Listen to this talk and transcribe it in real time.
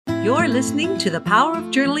You're listening to the Power of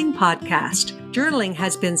Journaling podcast. Journaling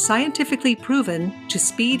has been scientifically proven to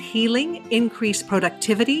speed healing, increase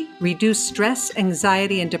productivity, reduce stress,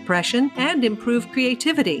 anxiety, and depression, and improve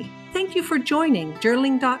creativity. Thank you for joining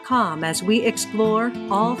journaling.com as we explore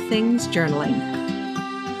all things journaling.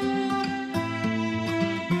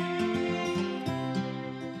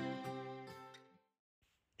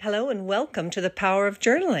 Hello and welcome to the Power of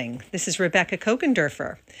Journaling. This is Rebecca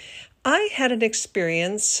Kogendorfer. I had an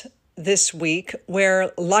experience this week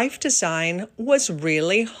where life design was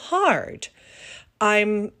really hard.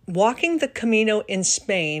 I'm walking the Camino in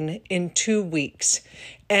Spain in 2 weeks,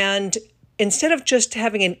 and instead of just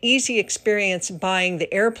having an easy experience buying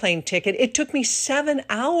the airplane ticket, it took me 7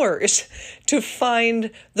 hours to find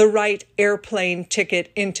the right airplane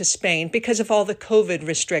ticket into Spain because of all the COVID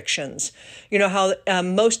restrictions. You know how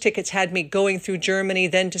most tickets had me going through Germany,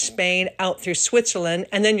 then to Spain, out through Switzerland,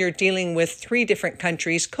 and then you're dealing with 3 different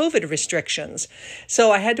countries' COVID restrictions.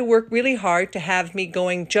 So I had to work really hard to have me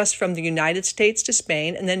going just from the United States to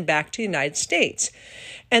Spain and then back to the United States.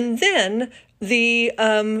 And then the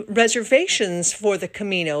reservations for the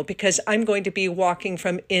Camino, because I'm going to be walking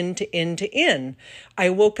from inn to inn to inn.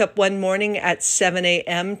 I woke up one morning at 7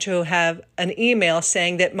 a.m. to have an email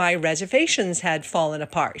saying that my reservations had fallen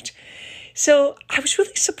apart. So I was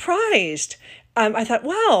really surprised. I thought,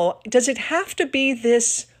 wow, does it have to be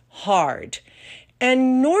this hard?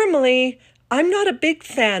 And normally, I'm not a big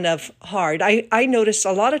fan of hard. I notice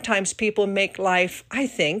a lot of times people make life, I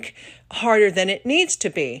think, harder than it needs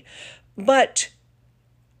to be. But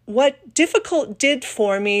what difficult did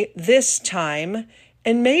for me this time,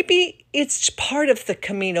 and maybe it's part of the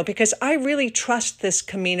Camino because I really trust this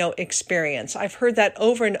Camino experience. I've heard that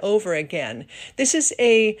over and over again. This is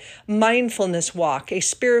a mindfulness walk, a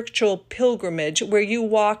spiritual pilgrimage where you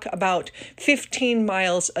walk about 15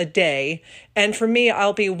 miles a day. And for me,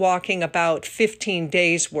 I'll be walking about 15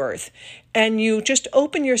 days worth. And you just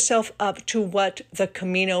open yourself up to what the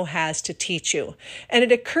Camino has to teach you. And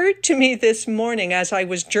it occurred to me this morning as I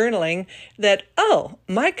was journaling that,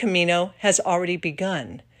 my Camino has already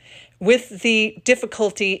begun. With the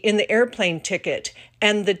difficulty in the airplane ticket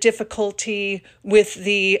and the difficulty with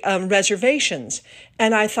the reservations.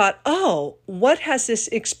 And I thought, what has this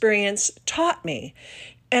experience taught me?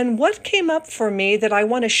 And what came up for me that I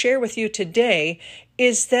want to share with you today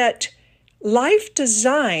is that life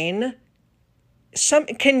design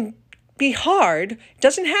can be hard,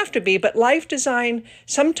 doesn't have to be, but life design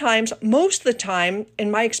sometimes, most of the time,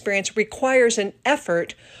 in my experience, requires an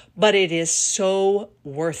effort, but it is so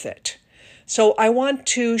worth it. So I want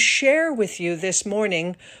to share with you this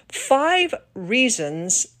morning 5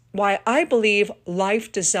 reasons why I believe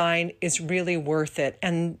life design is really worth it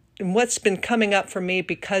and what's been coming up for me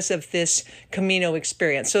because of this Camino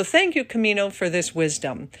experience. So thank you, Camino, for this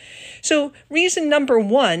wisdom. So reason number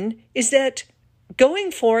 1 is that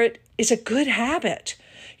going for it is a good habit.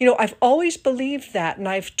 You know, I've always believed that, and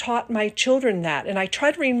I've taught my children that, and I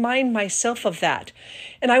try to remind myself of that.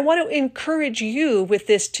 And I want to encourage you with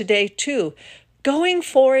this today, too. Going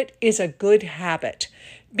for it is a good habit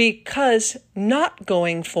because not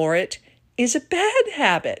going for it is a bad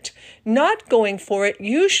habit. Not going for it,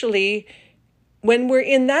 usually, when we're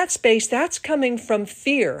in that space, that's coming from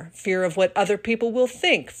fear of what other people will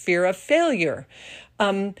think, fear of failure.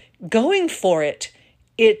 Going for it,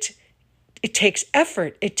 it takes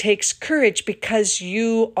effort. It takes courage because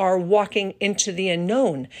you are walking into the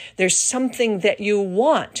unknown. There's something that you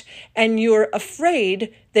want, and you're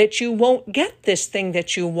afraid that you won't get this thing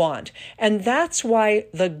that you want. And that's why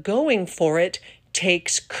the going for it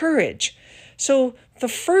takes courage. So the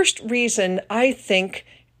first reason I think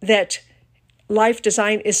that life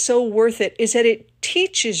design is so worth it is that it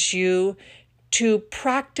teaches you to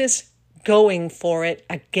practice going for it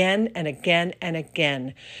again and again and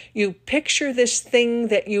again. You picture this thing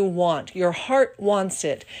that you want. Your heart wants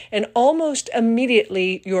it. And almost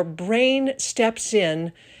immediately your brain steps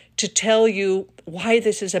in to tell you why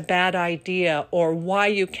this is a bad idea or why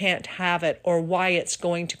you can't have it or why it's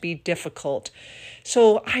going to be difficult.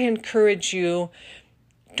 So I encourage you,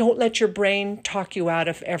 don't let your brain talk you out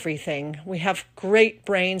of everything. We have great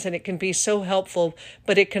brains and it can be so helpful,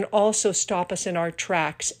 but it can also stop us in our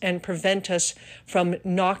tracks and prevent us from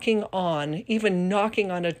knocking on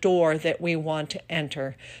a door that we want to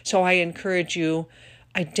enter. So I encourage you,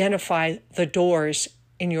 identify the doors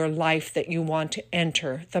in your life that you want to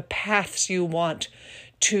enter, the paths you want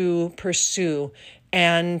to pursue,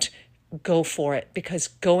 and go for it, because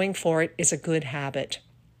going for it is a good habit.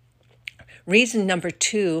 Reason number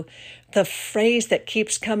 2, the phrase that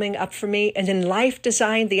keeps coming up for me. And in life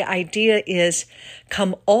design, the idea is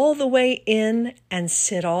come all the way in and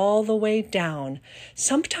sit all the way down.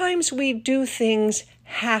 Sometimes we do things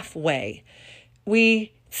halfway.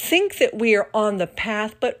 We think that we are on the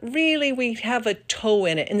path, but really we have a toe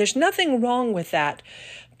in it. And there's nothing wrong with that.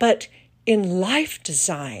 But in life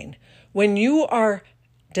design, when you are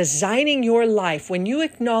designing your life, when you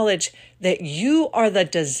acknowledge that you are the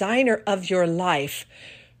designer of your life,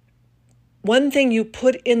 one thing you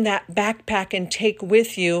put in that backpack and take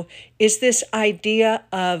with you is this idea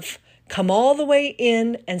of come all the way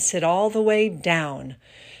in and sit all the way down.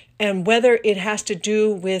 And whether it has to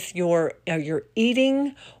do with your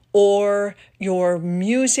eating or your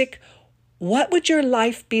music, what would your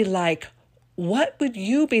life be like? What would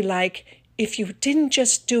you be like if you didn't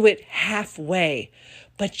just do it halfway,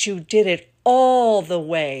 but you did it all the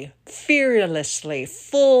way, fearlessly,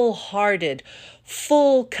 full-hearted,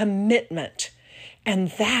 full commitment?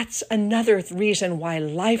 And that's another reason why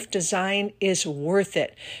life design is worth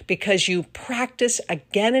it, because you practice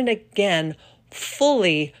again and again,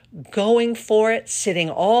 fully going for it, sitting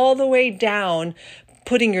all the way down,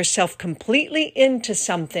 putting yourself completely into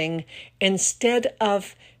something instead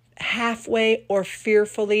of halfway or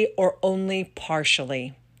fearfully or only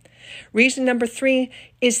partially. Reason number 3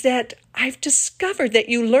 is that I've discovered that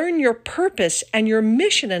you learn your purpose and your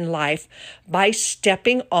mission in life by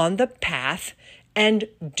stepping on the path and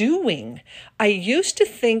doing. I used to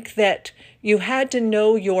think that you had to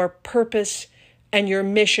know your purpose and your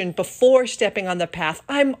mission before stepping on the path.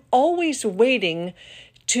 I'm always waiting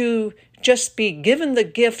to just be given the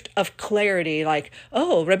gift of clarity, like,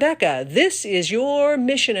 oh, Rebecca, this is your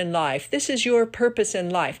mission in life. This is your purpose in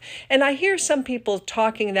life. And I hear some people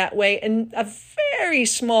talking that way, and a very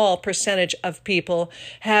small percentage of people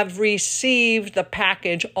have received the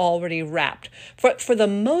package already wrapped. For the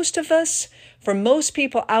most of us, for most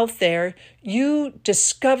people out there, you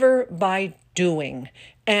discover by doing.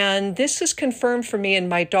 And this is confirmed for me in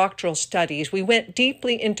my doctoral studies. We went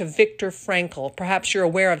deeply into Viktor Frankl. Perhaps you're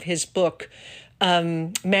aware of his book,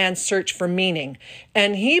 Man's Search for Meaning.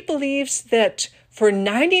 And he believes that for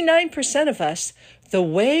 99% of us, the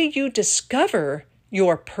way you discover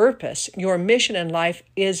your purpose, your mission in life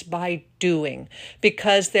is by doing,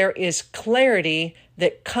 because there is clarity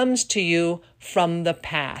that comes to you from the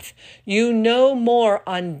path. You know more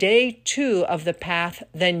on day 2 of the path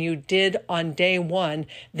than you did on day 1,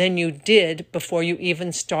 than you did before you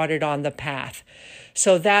even started on the path.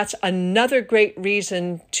 So that's another great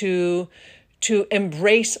reason to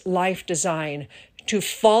embrace life design, to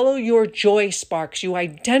follow your joy sparks. You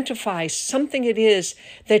identify something it is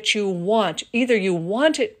that you want. Either you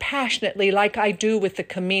want it passionately, like I do with the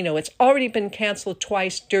Camino. It's already been canceled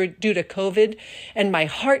twice due to COVID, and my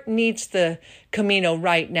heart needs the Camino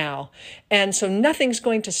right now. And so nothing's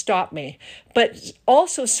going to stop me. But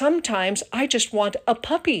also sometimes I just want a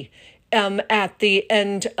puppy at the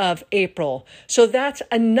end of April. So that's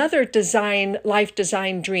another life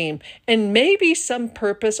design dream. And maybe some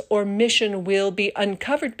purpose or mission will be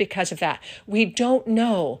uncovered because of that. We don't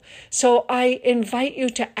know. So I invite you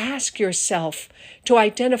to ask yourself to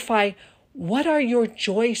identify, what are your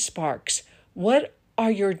joy sparks? What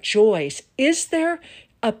are your joys? Is there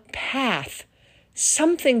a path,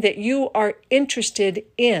 something that you are interested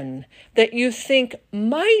in that you think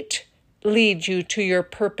might lead you to your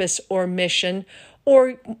purpose or mission,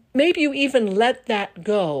 or maybe you even let that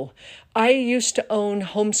go? I used to own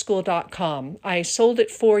homeschool.com. I sold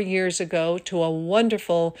it 4 years ago to a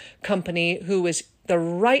wonderful company who was the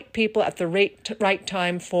right people at the right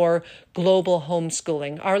time for global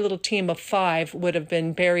homeschooling. Our little team of 5 would have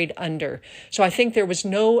been buried under. So I think there was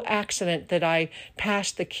no accident that I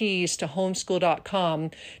passed the keys to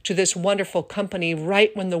homeschool.com to this wonderful company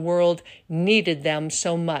right when the world needed them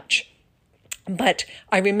so much. But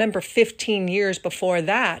I remember 15 years before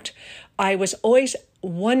that, I was always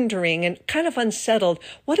wondering and kind of unsettled,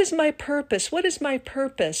 what is my purpose? What is my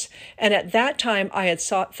purpose? And at that time, I had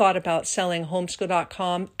thought about selling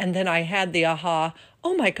homeschool.com, and then I had the aha,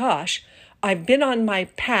 oh my gosh, I've been on my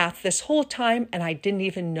path this whole time and I didn't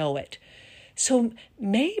even know it. So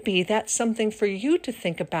maybe that's something for you to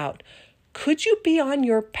think about. Could you be on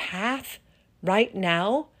your path right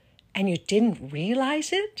now and you didn't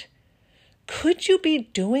realize it? Could you be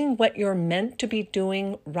doing what you're meant to be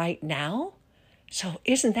doing right now? So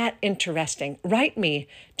isn't that interesting? Write me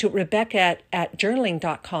to Rebecca at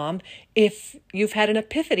journaling.com if you've had an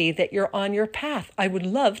epiphany that you're on your path. I would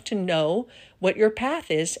love to know what your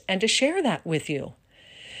path is and to share that with you.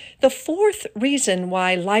 The 4th reason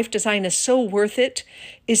why life design is so worth it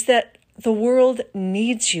is that the world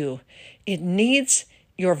needs you. It needs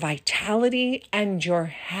your vitality and your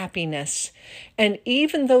happiness. And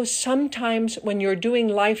even though sometimes when you're doing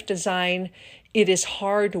life design, it is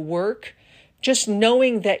hard work, just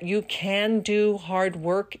knowing that you can do hard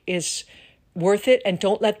work is worth it, and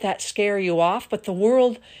don't let that scare you off. But the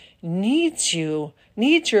world needs you,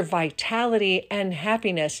 needs your vitality and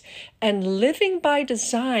happiness. And living by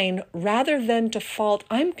design rather than default,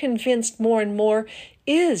 I'm convinced more and more,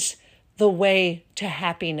 is the way to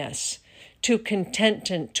happiness, to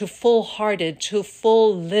contentment, to full-hearted, to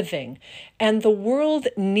full living. And the world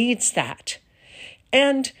needs that.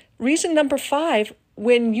 And reason number 5,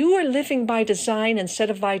 when you are living by design instead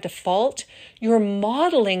of by default, you're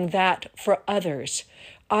modeling that for others.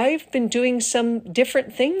 I've been doing some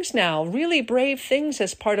different things now, really brave things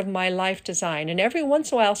as part of my life design. And every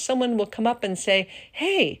once in a while, someone will come up and say,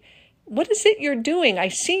 hey, what is it you're doing? I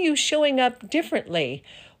see you showing up differently.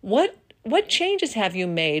 What changes have you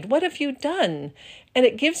made? What have you done? And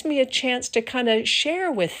it gives me a chance to kind of share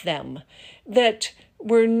with them that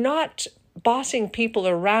we're not bossing people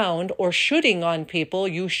around or shoulding on people.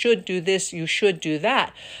 You should do this, you should do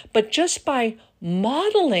that. But just by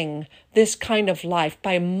modeling this kind of life,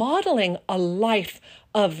 by modeling a life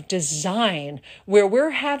of design where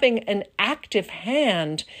we're having an active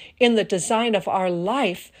hand in the design of our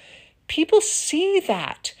life, people see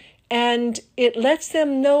that. And it lets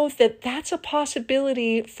them know that that's a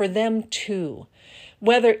possibility for them too.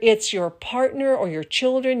 Whether it's your partner or your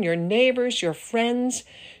children, your neighbors, your friends,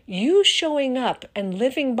 you showing up and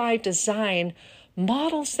living by design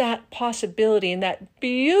models that possibility and that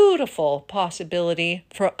beautiful possibility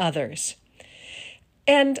for others.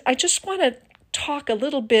 And I just want to talk a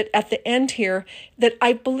little bit at the end here that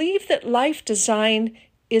I believe that life design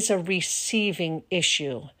is a receiving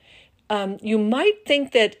issue. You might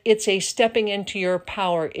think that it's a stepping into your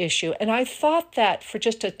power issue. And I thought that for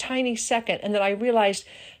just a tiny second. And then I realized,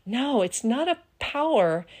 no, it's not a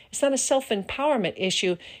power. It's not a self-empowerment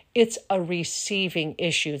issue. It's a receiving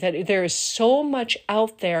issue. That there is so much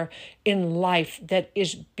out there in life that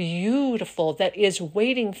is beautiful, that is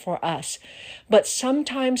waiting for us. But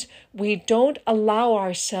sometimes we don't allow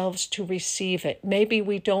ourselves to receive it. Maybe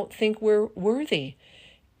we don't think we're worthy.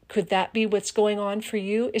 Could that be what's going on for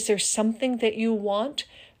you? Is there something that you want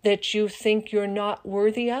that you think you're not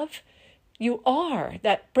worthy of? You are.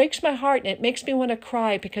 That breaks my heart and it makes me want to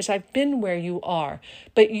cry because I've been where you are.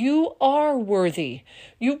 But you are worthy.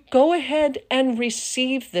 You go ahead and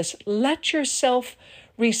receive this. Let yourself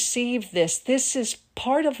receive this. This is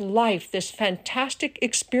part of life, this fantastic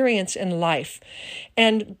experience in life.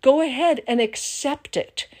 And go ahead and accept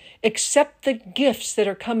it. Accept the gifts that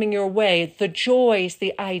are coming your way, the joys,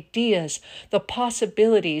 the ideas, the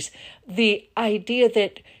possibilities, the idea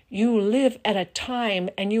that you live at a time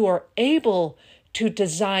and you are able to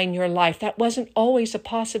design your life. That wasn't always a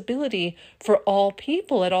possibility for all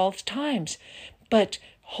people at all times. But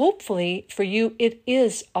hopefully for you, it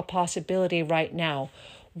is a possibility right now.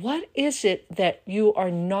 What is it that you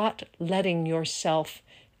are not letting yourself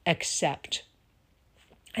accept?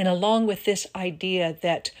 And along with this idea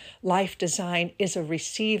that life design is a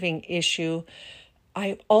receiving issue,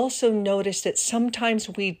 I also noticed that sometimes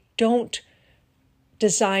we don't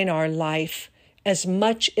design our life as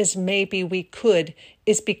much as maybe we could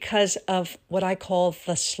is because of what I call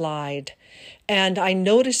the slide. And I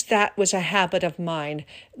noticed that was a habit of mine,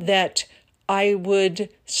 that I would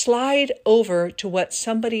slide over to what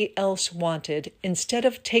somebody else wanted instead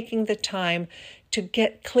of taking the time to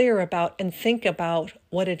get clear about and think about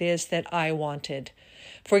what it is that I wanted.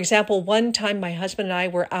 For example, one time my husband and I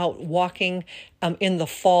were out walking in the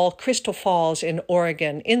fall, Crystal Falls in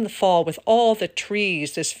Oregon, in the fall with all the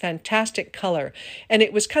trees, this fantastic color. And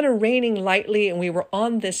it was kind of raining lightly and we were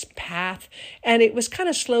on this path and it was kind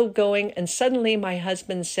of slow going. And suddenly my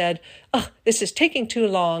husband said, "Oh, this is taking too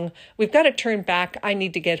long. We've got to turn back. I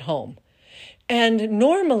need to get home." And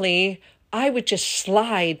normally I would just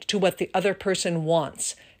slide to what the other person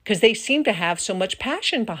wants because they seem to have so much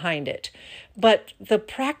passion behind it. But the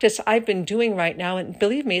practice I've been doing right now, and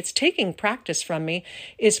believe me, it's taking practice from me,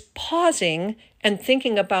 is pausing and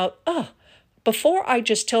thinking about, before I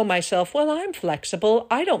just tell myself, well, I'm flexible,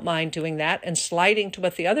 I don't mind doing that, and sliding to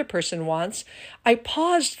what the other person wants, I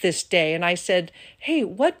paused this day and I said, hey,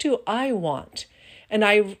 what do I want? And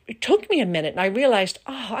it took me a minute and I realized,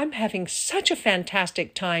 oh, I'm having such a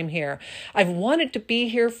fantastic time here. I've wanted to be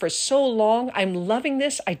here for so long. I'm loving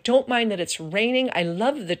this. I don't mind that it's raining. I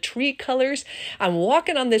love the tree colors. I'm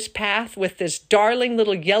walking on this path with this darling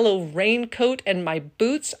little yellow raincoat and my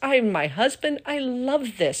boots. I'm my husband. I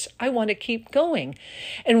love this. I want to keep going.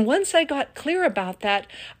 And once I got clear about that,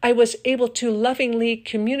 I was able to lovingly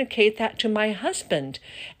communicate that to my husband.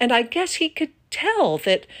 And I guess he could tell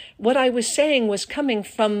that what I was saying was coming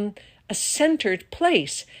from a centered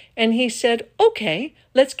place. And he said, okay,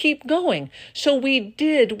 let's keep going. So we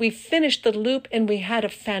did. We finished the loop and we had a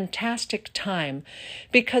fantastic time.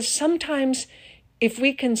 Because sometimes if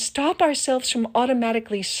we can stop ourselves from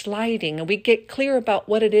automatically sliding and we get clear about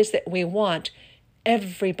what it is that we want,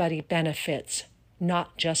 everybody benefits,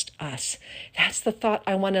 not just us. That's the thought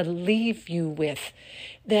I want to leave you with,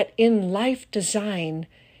 that in life design,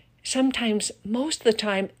 sometimes, most of the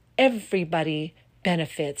time, everybody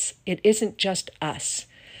benefits. It isn't just us.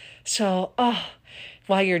 So,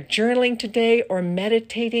 while you're journaling today or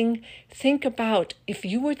meditating, think about if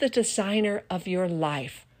you were the designer of your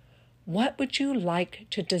life, what would you like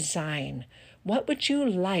to design? What would you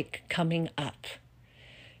like coming up?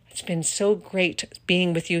 It's been so great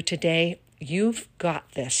being with you today. You've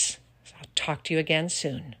got this. I'll talk to you again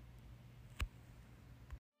soon.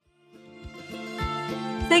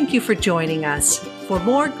 Thank you for joining us. For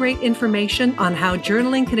more great information on how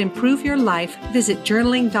journaling can improve your life, visit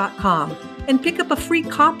journaling.com and pick up a free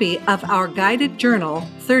copy of our guided journal,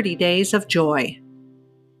 30 Days of Joy.